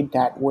structure it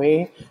that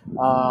way.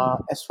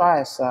 Mm. As far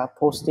as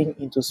posting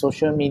into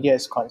social media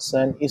is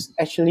concerned, it's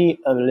actually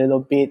a little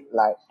bit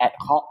like ad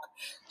hoc.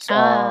 So,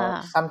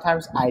 Ah.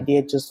 sometimes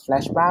idea just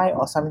flash by,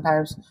 or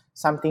sometimes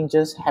something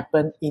just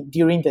happened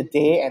during the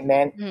day, and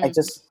then I Mm.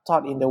 just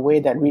thought in the way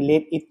that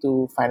relate it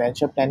to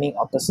financial planning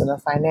or personal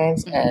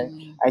finance, and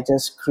Mm. I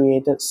just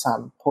created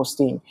some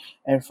posting,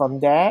 and from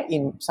there,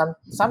 in some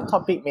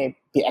topic may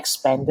be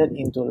expanded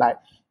into like,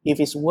 if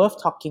it's worth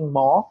talking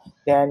more,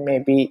 then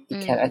maybe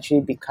it can Mm.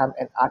 actually become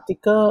an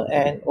article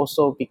and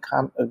also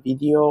become a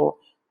video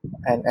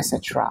and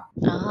etc.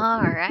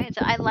 All right.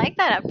 So I like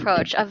that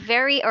approach, a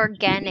very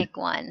organic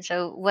one.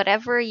 So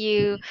whatever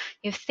you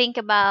think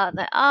about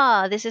that,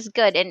 oh, this is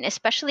good, and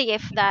especially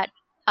if that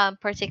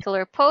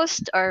particular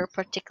post or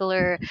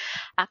particular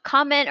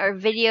comment or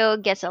video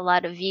gets a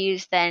lot of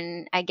views,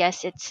 then I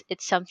guess it's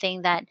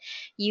something that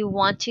you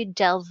want to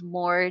delve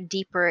more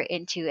deeper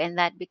into, and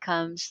that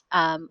becomes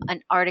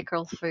an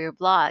article for your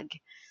blog.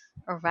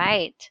 All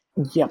right.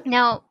 Yep.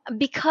 Now,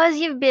 because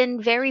you've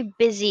been very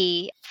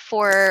busy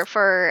for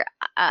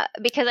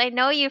because I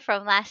know you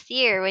from last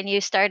year when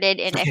you started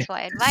in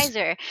XY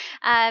Advisor,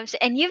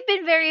 and you've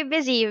been very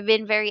busy. You've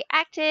been very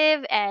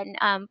active and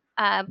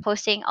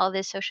posting all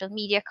this social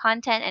media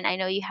content. And I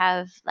know you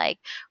have like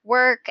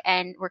work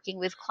and working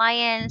with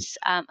clients.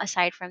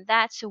 Aside from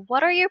that, so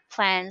what are your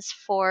plans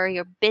for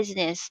your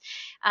business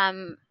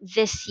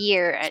this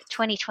year,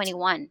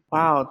 2021?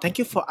 Wow, thank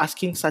you for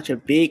asking such a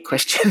big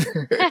question.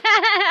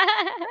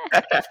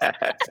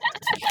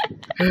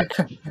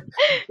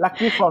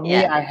 Luckily for me,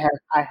 Yeah.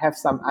 I have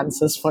some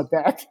answers for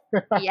that.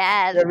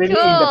 Yes. We're really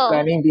in the Cool.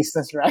 planning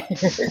business, right?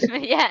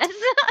 Yes,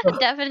 So what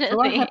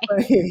definitely.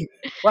 happened?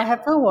 What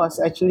happened was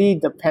actually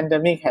the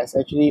pandemic has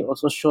actually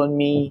also shown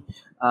me,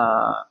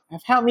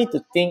 have helped me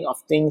to think of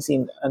things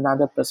in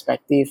another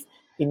perspective,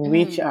 in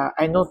which Mm,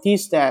 I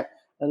noticed that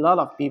a lot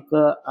of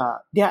people,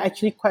 they are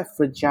actually quite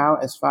fragile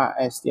as far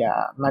as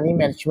their money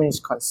management is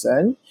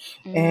concerned,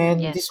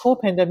 and this yes. whole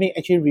pandemic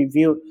actually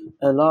revealed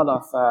a lot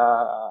of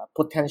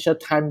potential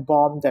time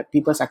bomb that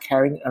people are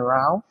carrying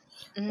around.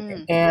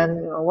 Mm,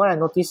 And what I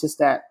noticed is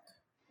that,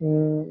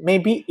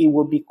 maybe it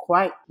would be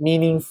quite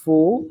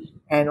meaningful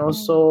and mm,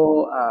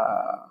 also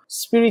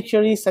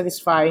spiritually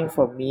satisfying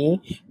for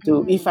me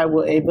to, if mm, I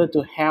were able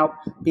to help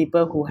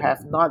people who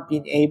have not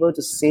been able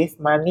to save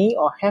money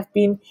or have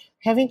been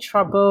having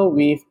trouble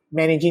with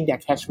managing their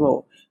cash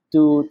flow,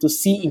 to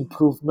see mm,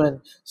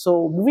 improvement.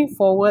 So moving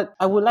forward,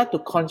 I would like to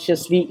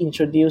consciously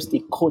introduce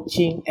the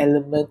coaching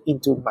element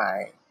into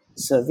my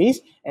service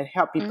and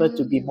help people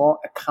to be mm, more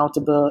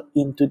accountable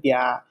into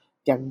their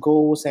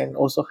goals and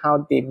also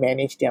how they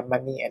manage their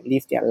money and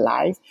live their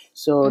life.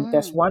 So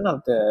that's mm. one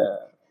of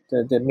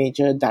the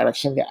major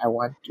direction that I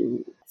want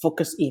to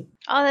focus in.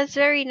 Oh, that's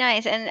very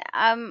nice. And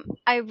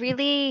I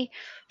really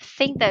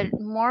think that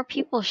more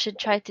people should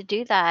try to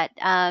do that.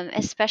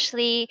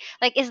 Especially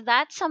like, is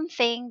that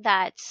something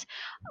that's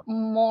a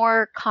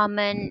more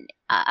common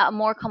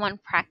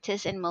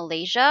practice in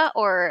Malaysia,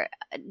 or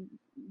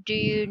do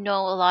you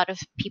know a lot of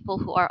people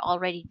who are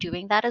already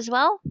doing that as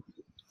well?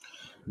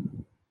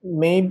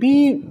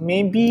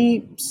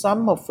 Maybe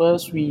some of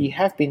us, we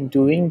have been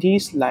doing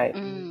this like,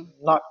 Mm.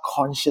 not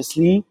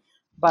consciously,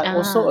 but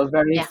also Ah,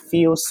 yeah.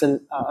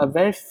 a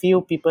very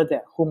few people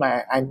that whom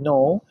I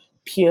know,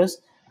 peers,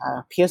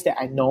 peers that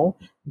I know,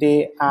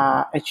 they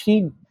are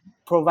actually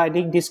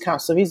providing this kind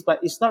of service, but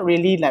it's not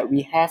really like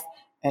we have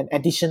an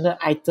additional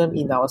item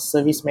in our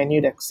service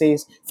menu that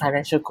says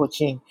financial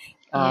coaching.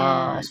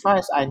 Yeah. As far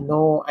as I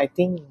know, I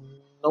think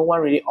no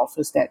one really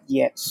offers that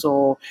yet.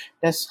 So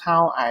that's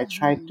how I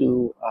try Mm,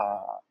 to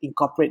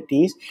incorporate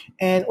this,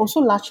 and also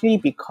largely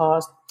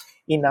because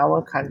in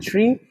our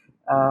country,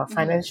 mm,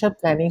 financial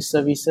planning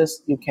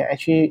services, you can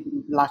actually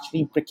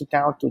largely break it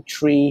down to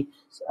three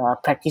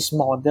practice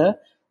model,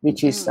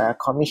 which is mm.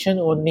 commission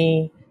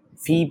only,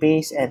 fee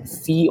based, and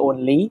fee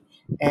only.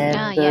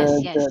 Ah, And yes,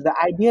 the, yes. the the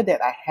idea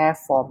that I have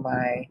for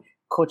my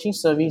coaching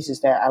service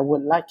is that I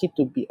would like it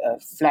to be a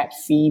flat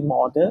fee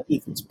model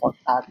if it's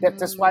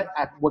that's what Mm.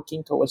 I'm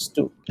working towards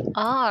too.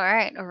 All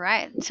right, all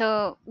right.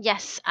 So,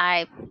 yes,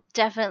 I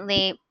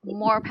definitely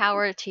more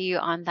power to you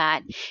on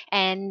that.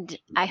 And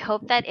I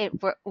hope that it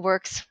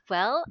works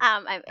well.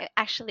 I'm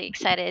actually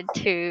excited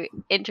to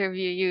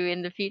interview you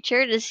in the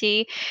future to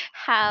see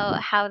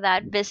how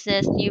that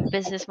new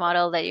business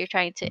model that you're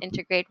trying to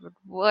integrate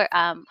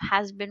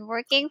has been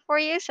working for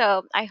you.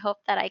 So, I hope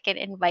that I can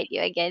invite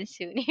you again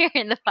soon here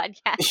in the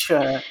podcast.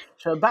 Sure,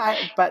 sure.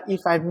 But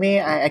if I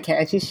may, I can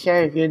actually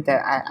share with you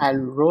that I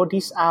wrote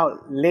this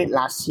out late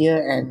last year,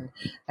 and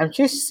I'm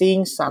just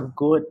seeing some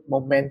good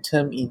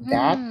momentum in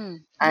that.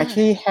 Mm, I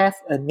actually mm. have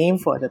a name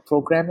for the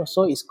program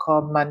also. It's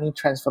called Money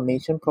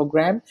Transformation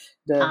Program.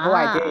 The whole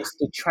idea Ah, is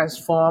to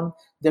transform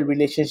the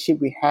relationship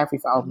we have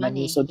with our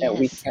money money. so that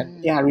we Yes. can,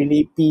 Mm. yeah,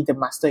 really be the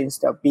master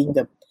instead of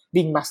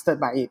being mastered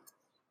by it.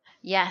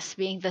 Yes,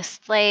 being the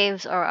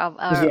slaves or of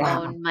our Yeah.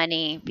 own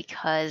money,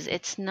 because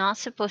it's not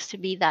supposed to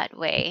be that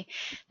way.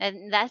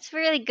 And that's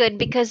really good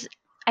because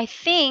I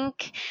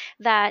think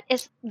that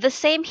it's the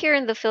same here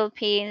in the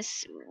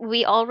Philippines.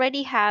 We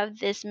already have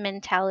this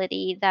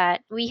mentality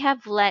that we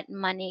have let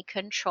money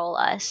control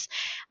us,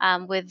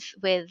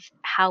 with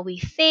how we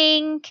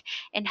think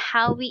and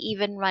how we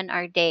even run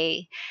our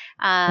day,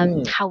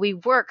 Mm, how we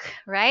work,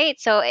 right?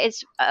 So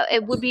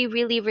it would be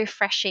really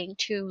refreshing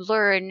to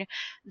learn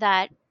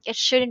that it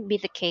shouldn't be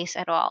the case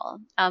at all.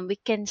 We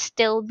can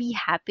still be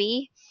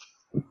happy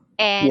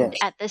and yes.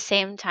 at the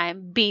same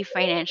time be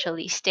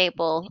financially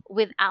stable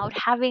without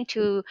having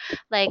to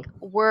like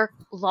work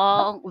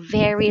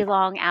very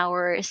long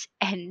hours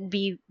and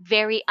be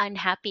very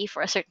unhappy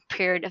for a certain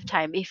period of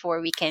time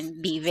before we can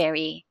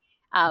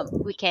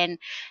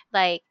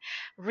like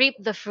reap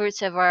the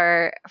fruits of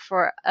our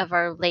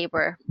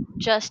labor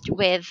just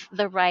with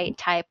the right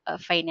type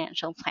of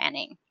financial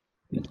planning.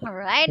 All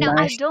right. Now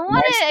I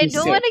Nicely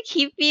don't said. want to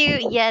keep you.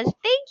 Yes,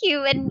 thank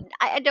you. And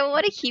I don't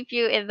want to keep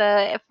you in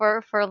the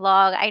for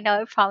long. I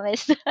know I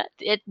promised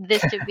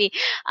this to be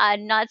a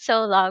not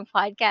so long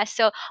podcast.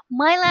 So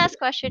my last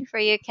question for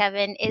you,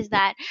 Kevin, is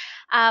that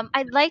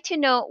I'd like to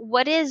know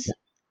what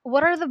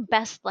are the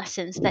best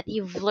lessons that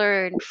you've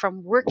learned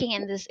from working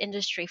in this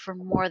industry for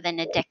more than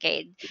a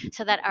decade,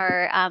 so that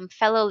our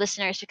fellow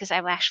listeners, because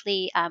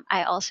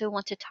I also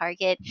want to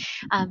target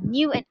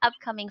new and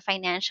upcoming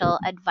financial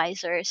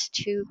advisors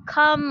to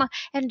come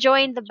and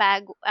join the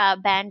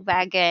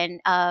bandwagon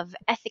of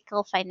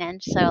ethical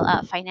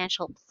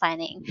financial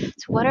planning.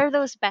 So, what are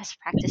those best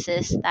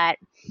practices that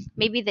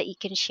maybe that you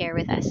can share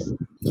with us?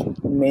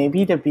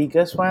 Maybe the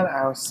biggest one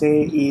I would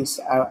say is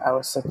I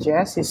would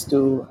suggest is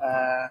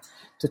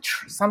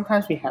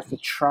sometimes we have to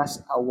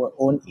trust our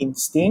own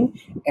instinct,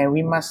 and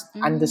we must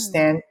Mm,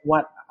 understand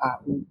what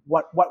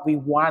we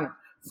want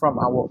from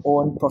our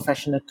own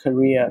professional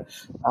career.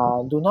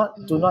 Do not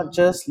mm,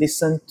 just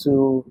listen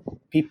to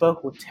people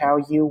who tell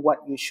you what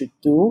you should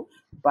do,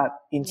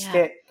 but yeah.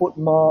 instead put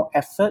more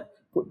effort,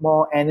 put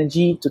more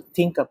energy to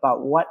think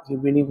about what you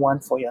really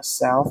want for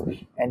yourself,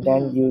 and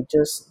then Mm, you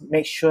just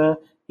make sure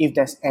if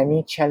there's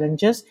any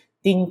challenges,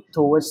 think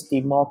towards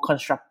the more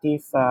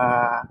constructive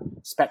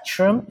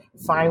spectrum,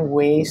 find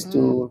ways mm.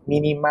 to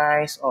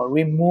minimize or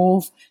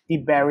remove the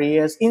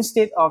barriers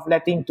instead of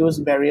letting those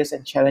barriers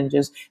and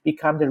challenges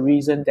become the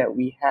reason that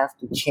we have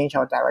to change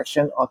our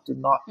direction or to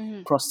not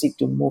Mm. proceed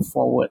to move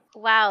forward.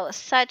 Wow,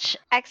 such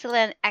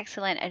excellent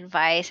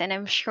advice. And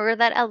I'm sure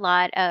that a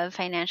lot of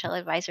financial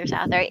advisors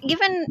out there,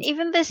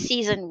 even the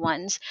seasoned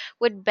ones,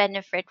 would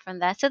benefit from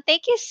that. So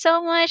thank you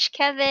so much,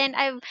 Kevin.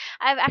 I've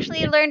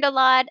actually learned a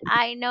lot.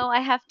 I know I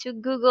have to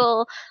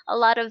Google a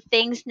lot of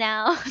things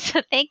now.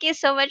 So thank you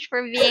so much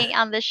for being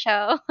on the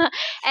show.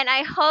 And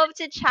I hope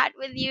to chat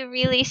with you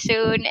really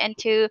soon and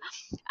to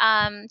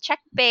check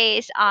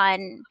base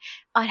on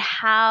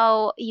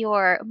how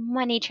your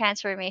money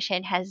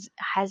transformation has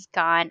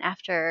gone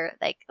after,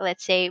 like,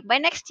 let's say by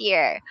next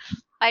year.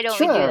 Why don't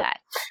we do Sure, that?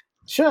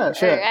 sure,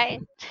 All sure.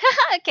 right.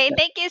 Okay,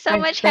 thank you so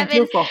much, Thank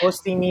you Kevin. for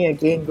hosting me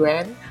again,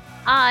 Gwen.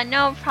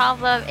 No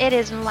problem. It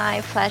is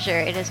my pleasure.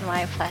 It is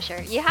my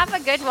pleasure. You have a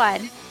good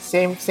one.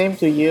 Same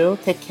to you.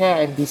 Take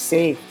care and be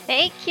safe.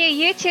 Thank you.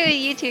 You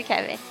too,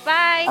 Kevin.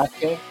 Bye.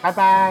 Okay, bye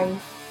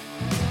bye.